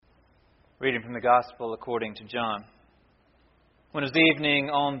Reading from the Gospel according to John. When it was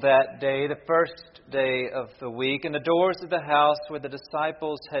evening on that day, the first day of the week, and the doors of the house where the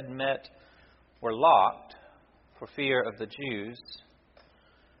disciples had met were locked for fear of the Jews,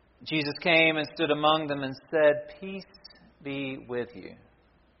 Jesus came and stood among them and said, "Peace be with you."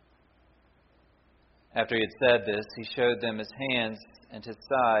 After he had said this, he showed them his hands and his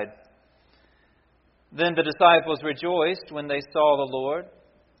side. Then the disciples rejoiced when they saw the Lord.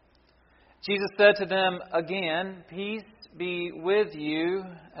 Jesus said to them again, "Peace be with you.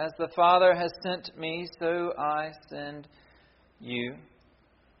 As the Father has sent me, so I send you."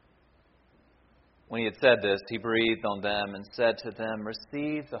 When he had said this, he breathed on them and said to them,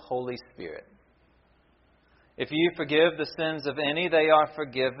 "Receive the Holy Spirit. If you forgive the sins of any, they are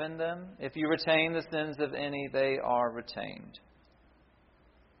forgiven them. If you retain the sins of any, they are retained."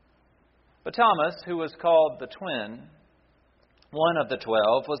 But Thomas, who was called the twin, one of the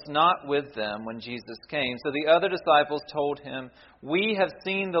 12, was not with them when Jesus came. So the other disciples told him, "We have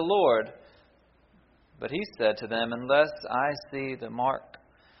seen the Lord." But he said to them, "Unless I see the mark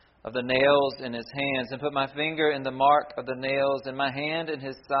of the nails in his hands, and put my finger in the mark of the nails, and my hand in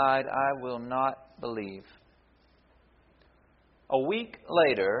his side, I will not believe." A week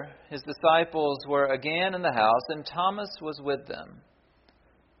later, his disciples were again in the house, and Thomas was with them.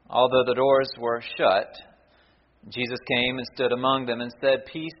 Although the doors were shut, Jesus came and stood among them and said,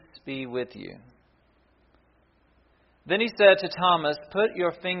 "Peace be with you." Then he said to Thomas, "Put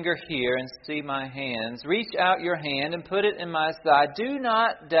your finger here and see my hands. Reach out your hand and put it in my side. Do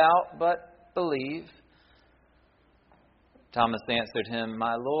not doubt, but believe." Thomas answered him,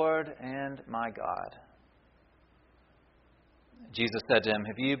 "My Lord and my God." Jesus said to him,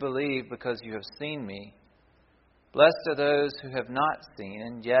 "Have you believed because you have seen me? Blessed are those who have not seen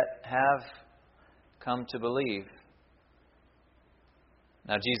and yet have come to believe."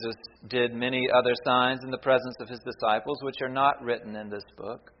 Now Jesus did many other signs in the presence of his disciples, which are not written in this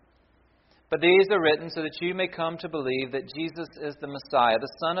book. But these are written so that you may come to believe that Jesus is the Messiah,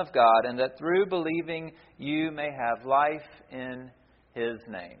 the Son of God, and that through believing you may have life in his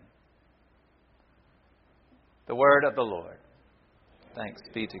name. The word of the Lord. Thanks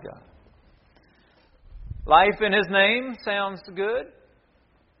be to God. Life in his name sounds good.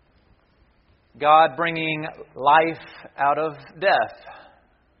 God bringing life out of death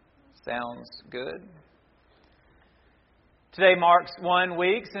sounds good. Today marks 1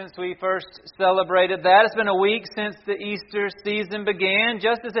 week since we first celebrated that. It's been a week since the Easter season began,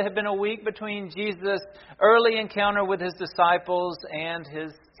 just as it had been a week between Jesus' early encounter with his disciples and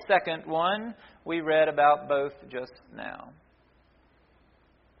his second one. We read about both just now.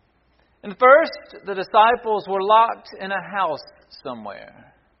 And first, the disciples were locked in a house somewhere.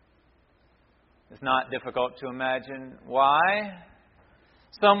 It's not difficult to imagine why.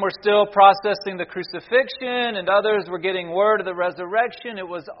 Some were still processing the crucifixion, and others were getting word of the resurrection. It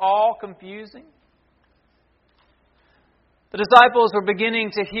was all confusing. The disciples were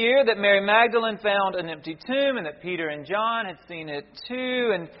beginning to hear that Mary Magdalene found an empty tomb and that Peter and John had seen it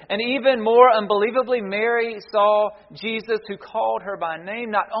too. And even more unbelievably, Mary saw Jesus, who called her by name.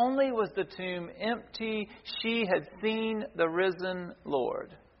 Not only was the tomb empty, she had seen the risen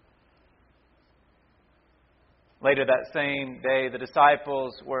Lord. Later that same day, the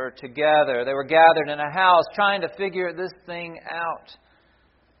disciples were together. They were gathered in a house trying to figure this thing out.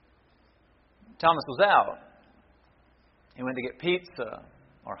 Thomas was out. He went to get pizza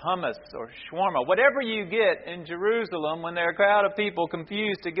or hummus or shawarma, whatever you get in Jerusalem when there are a crowd of people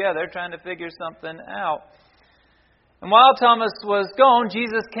confused together trying to figure something out. And while Thomas was gone,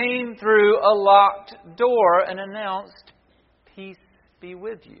 Jesus came through a locked door and announced, "Peace be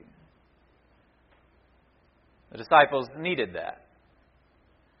with you." The disciples needed that,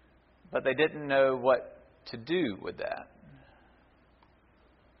 but they didn't know what to do with that.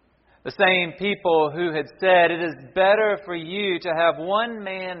 The same people who had said, "It is better for you to have one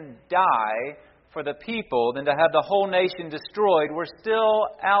man die for the people than to have the whole nation destroyed," were still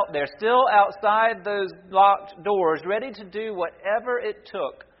out there, still outside those locked doors, ready to do whatever it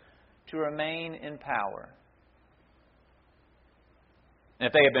took to remain in power. And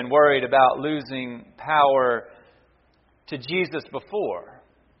if they had been worried about losing power to Jesus before,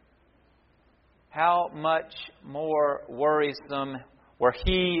 how much more worrisome were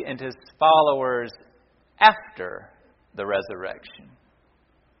he and his followers after the resurrection?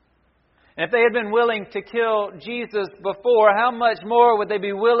 And if they had been willing to kill Jesus before, how much more would they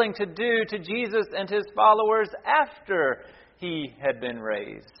be willing to do to Jesus and his followers after he had been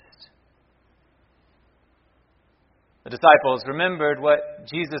raised? The disciples remembered what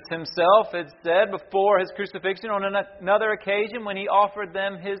Jesus himself had said before his crucifixion on another occasion when he offered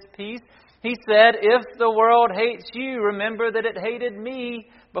them his peace. He said, if the world hates you, remember that it hated me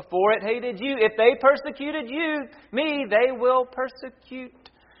before it hated you. If they persecuted me, they will persecute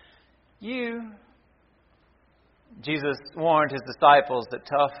you. Jesus warned his disciples that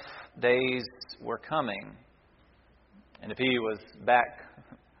tough days were coming. And if he was back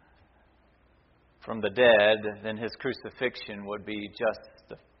from the dead, then his crucifixion would be just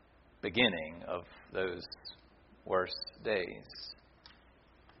the beginning of those worst days.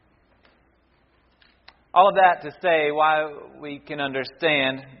 All of that to say why we can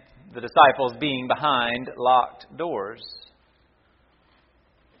understand the disciples being behind locked doors.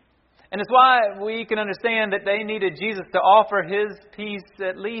 And it's why we can understand that they needed Jesus to offer his peace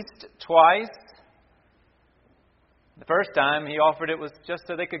at least twice. The first time he offered it was just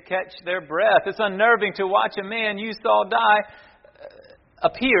so they could catch their breath. It's unnerving to watch a man you saw die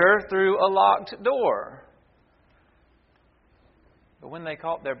appear through a locked door. But when they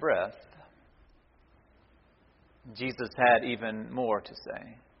caught their breath, Jesus had even more to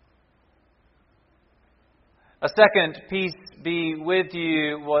say. A second peace be with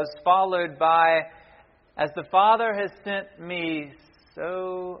you was followed by, as the Father has sent me,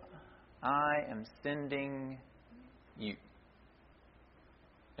 so I am sending you.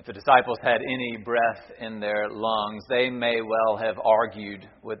 If the disciples had any breath in their lungs, they may well have argued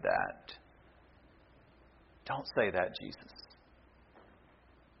with that. Don't say that, Jesus.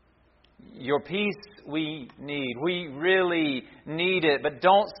 Your peace we need. We really need it. But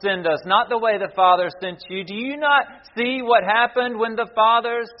don't send us not the way the Father sent you. Do you not see what happened when the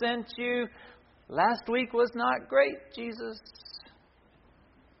Father sent you? Last week was not great, Jesus.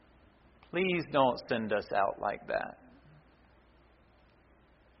 Please don't send us out like that.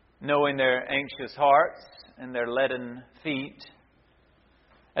 Knowing their anxious hearts and their leaden feet,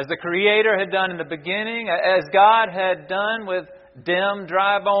 as the Creator had done in the beginning, as God had done with dim,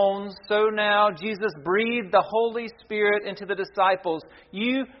 dry bones, so now Jesus breathed the Holy Spirit into the disciples.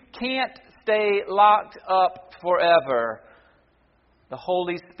 You can't stay locked up forever. The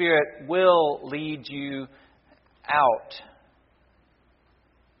Holy Spirit will lead you out.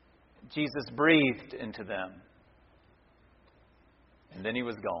 Jesus breathed into them. And then he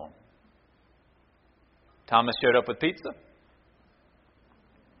was gone. Thomas showed up with pizza.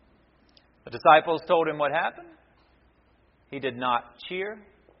 The disciples told him what happened. He did not cheer.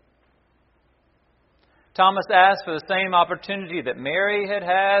 Thomas asked for the same opportunity that Mary had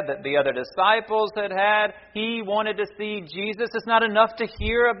had, that the other disciples had had. He wanted to see Jesus. It's not enough to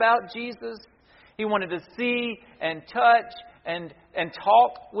hear about Jesus. He wanted to see and touch and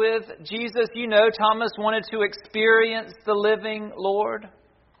talk with Jesus. You know, Thomas wanted to experience the living Lord.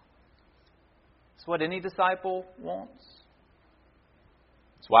 It's what any disciple wants.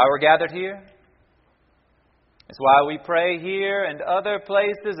 It's why we're gathered here. It's why we pray here and other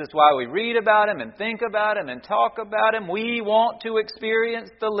places. It's why we read about Him and think about Him and talk about Him. We want to experience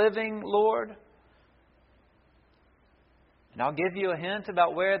the living Lord. And I'll give you a hint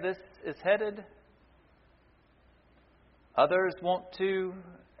about where this is headed. Others want to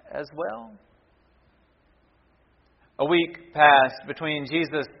as well. A week passed between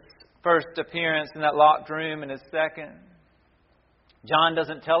Jesus' first appearance in that locked room and His second. John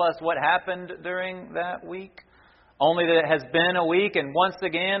doesn't tell us what happened during that week. Only that it has been a week, and once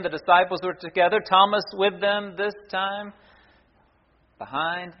again the disciples were together, Thomas with them this time,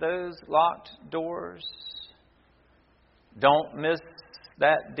 behind those locked doors. Don't miss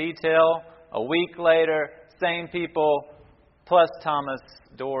that detail. A week later, same people, plus Thomas,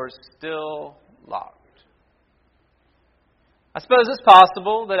 doors still locked. I suppose it's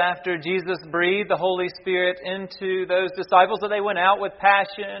possible that after Jesus breathed the Holy Spirit into those disciples, that they went out with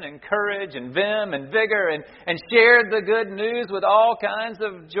passion and courage and vim and vigor and shared the good news with all kinds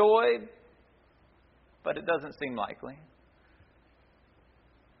of joy. But it doesn't seem likely.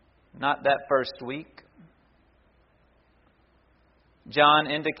 Not that first week. John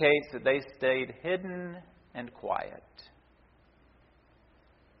indicates that they stayed hidden and quiet.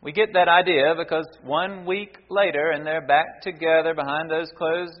 We get that idea because 1 week later, and they're back together behind those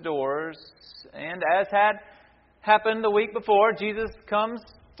closed doors. And as had happened the week before, Jesus comes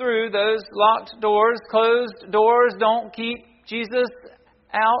through those locked doors. Closed doors don't keep Jesus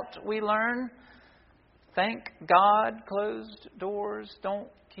out, we learn. Thank God, closed doors don't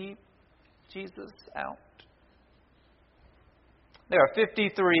keep Jesus out. There are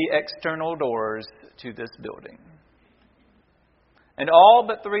 53 external doors to this building. And all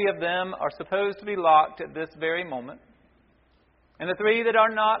but 3 of them are supposed to be locked at this very moment. And the 3 that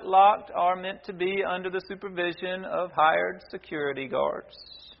are not locked are meant to be under the supervision of hired security guards.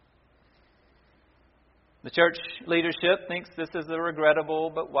 The church leadership thinks this is a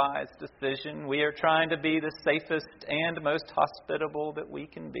regrettable but wise decision. We are trying to be the safest and most hospitable that we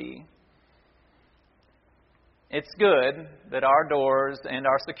can be. It's good that our doors and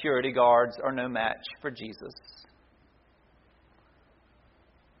our security guards are no match for Jesus.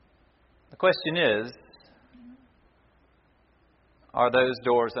 The question is, are those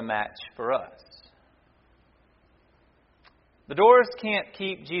doors a match for us? The doors can't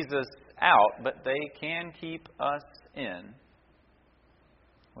keep Jesus out, but they can keep us in,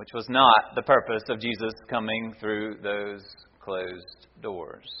 which was not the purpose of Jesus coming through those closed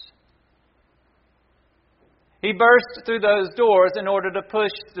doors. He burst through those doors in order to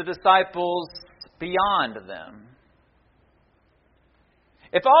push the disciples beyond them.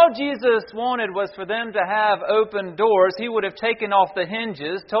 If all Jesus wanted was for them to have open doors, He would have taken off the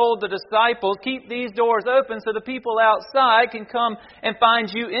hinges, told the disciples, keep these doors open so the people outside can come and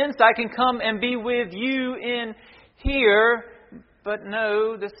find you inside, can come and be with you in here. But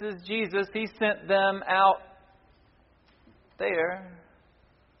no, this is Jesus. He sent them out there.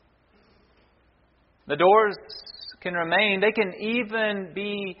 The doors can remain. They can even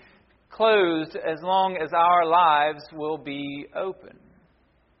be closed as long as our lives will be open.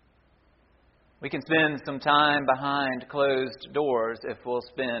 We can spend some time behind closed doors if we'll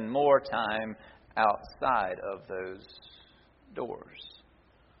spend more time outside of those doors.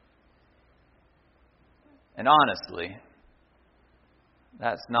 And honestly,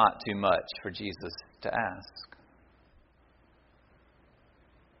 that's not too much for Jesus to ask.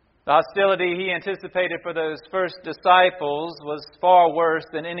 The hostility He anticipated for those first disciples was far worse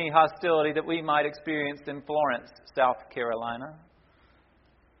than any hostility that we might experience in Florence, South Carolina.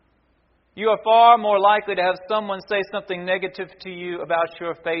 You are far more likely to have someone say something negative to you about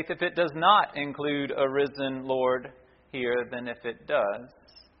your faith if it does not include a risen Lord here than if it does.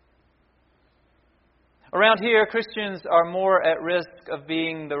 Around here, Christians are more at risk of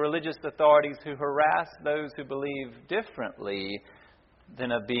being the religious authorities who harass those who believe differently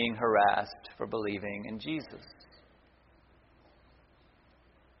than of being harassed for believing in Jesus.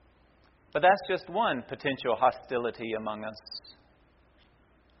 But that's just one potential hostility among us.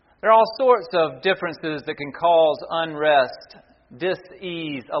 There are all sorts of differences that can cause unrest,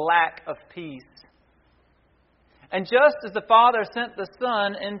 dis-ease, a lack of peace. And just as the Father sent the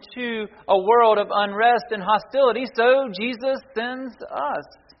Son into a world of unrest and hostility, so Jesus sends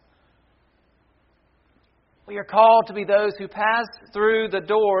us. We are called to be those who pass through the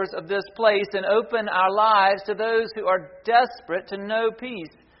doors of this place and open our lives to those who are desperate to know peace.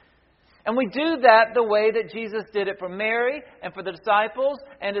 And we do that the way that Jesus did it for Mary and for the disciples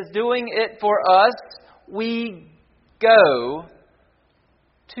and is doing it for us. We go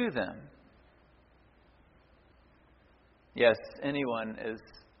to them. Yes, anyone is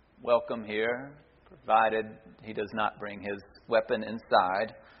welcome here, provided he does not bring his weapon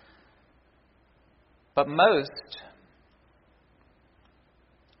inside. But most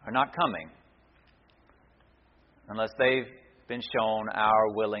are not coming unless they've been shown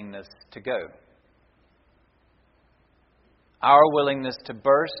our willingness to go. Our willingness to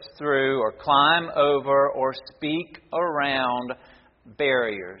burst through or climb over or speak around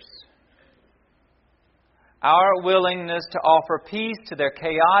barriers. Our willingness to offer peace to their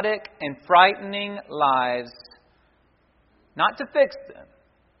chaotic and frightening lives, not to fix them,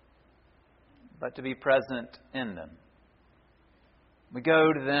 but to be present in them. We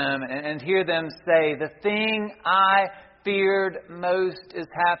go to them and hear them say, the thing I feared most is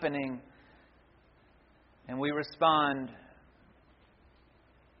happening. And we respond,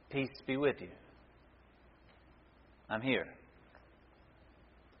 peace be with you. I'm here.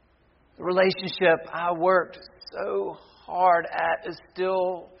 The relationship I worked so hard at is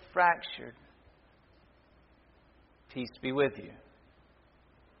still fractured. Peace be with you.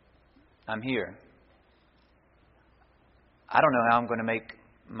 I'm here. I don't know how I'm going to make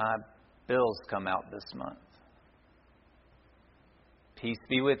my bills come out this month. Peace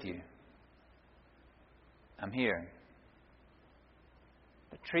be with you. I'm here.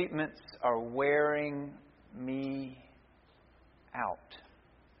 The treatments are wearing me out.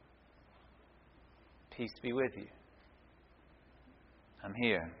 Peace be with you. I'm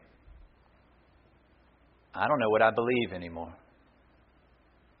here. I don't know what I believe anymore.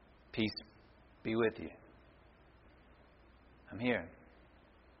 Peace be with you. I'm here.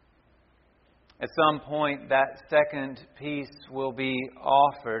 At some point, that second peace will be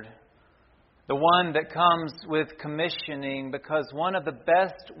offered. The one that comes with commissioning, because one of the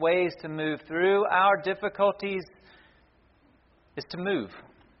best ways to move through our difficulties is to move.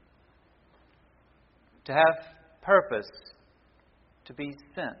 To have purpose. To be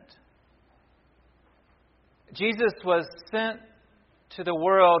sent. Jesus was sent to the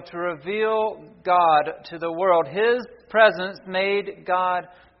world to reveal God to the world. His presence made God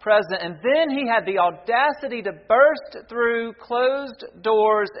present. And then He had the audacity to burst through closed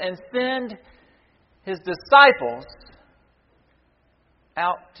doors and send His disciples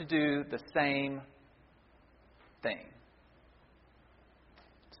out to do the same thing.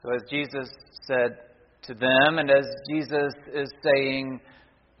 So as Jesus said to them, and as Jesus is saying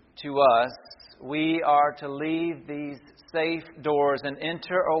to us, we are to leave these safe doors and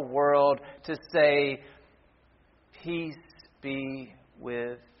enter a world to say, peace be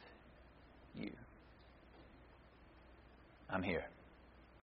with you. I'm here.